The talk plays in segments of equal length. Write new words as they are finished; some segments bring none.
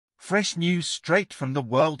Fresh news straight from the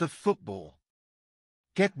world of football.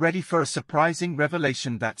 Get ready for a surprising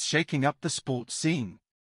revelation that's shaking up the sports scene.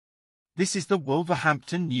 This is the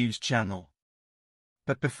Wolverhampton News Channel.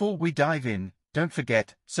 But before we dive in, don't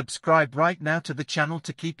forget, subscribe right now to the channel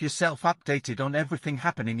to keep yourself updated on everything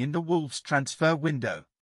happening in the Wolves transfer window.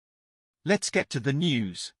 Let's get to the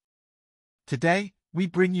news. Today, we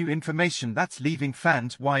bring you information that's leaving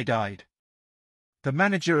fans wide-eyed. The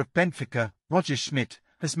manager of Benfica, Roger Schmidt,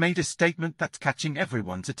 has made a statement that's catching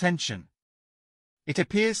everyone's attention. It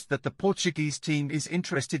appears that the Portuguese team is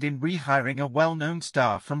interested in rehiring a well-known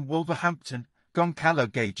star from Wolverhampton,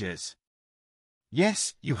 Goncalo Gages.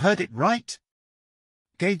 Yes, you heard it right.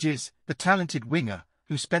 Gages, the talented winger,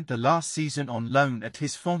 who spent the last season on loan at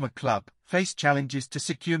his former club, faced challenges to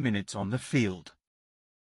secure minutes on the field.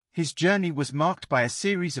 His journey was marked by a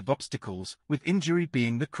series of obstacles, with injury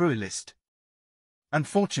being the cruelest.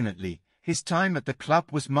 Unfortunately, his time at the club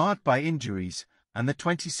was marred by injuries, and the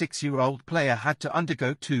 26-year-old player had to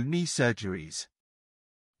undergo 2 knee surgeries.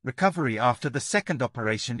 Recovery after the second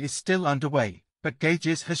operation is still underway, but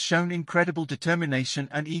Gages has shown incredible determination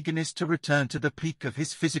and eagerness to return to the peak of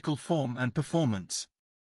his physical form and performance.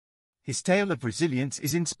 His tale of resilience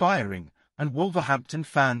is inspiring, and Wolverhampton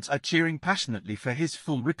fans are cheering passionately for his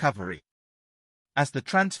full recovery. As the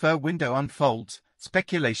transfer window unfolds,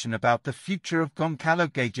 speculation about the future of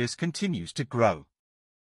Goncalo Gages continues to grow.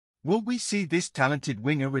 Will we see this talented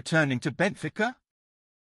winger returning to Benfica?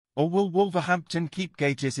 Or will Wolverhampton keep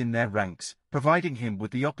Gages in their ranks, providing him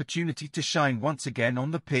with the opportunity to shine once again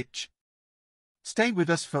on the pitch? Stay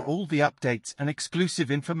with us for all the updates and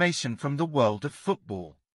exclusive information from the world of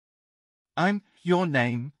football. I'm Your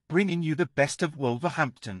Name, bringing you the best of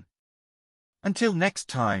Wolverhampton. Until next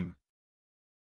time.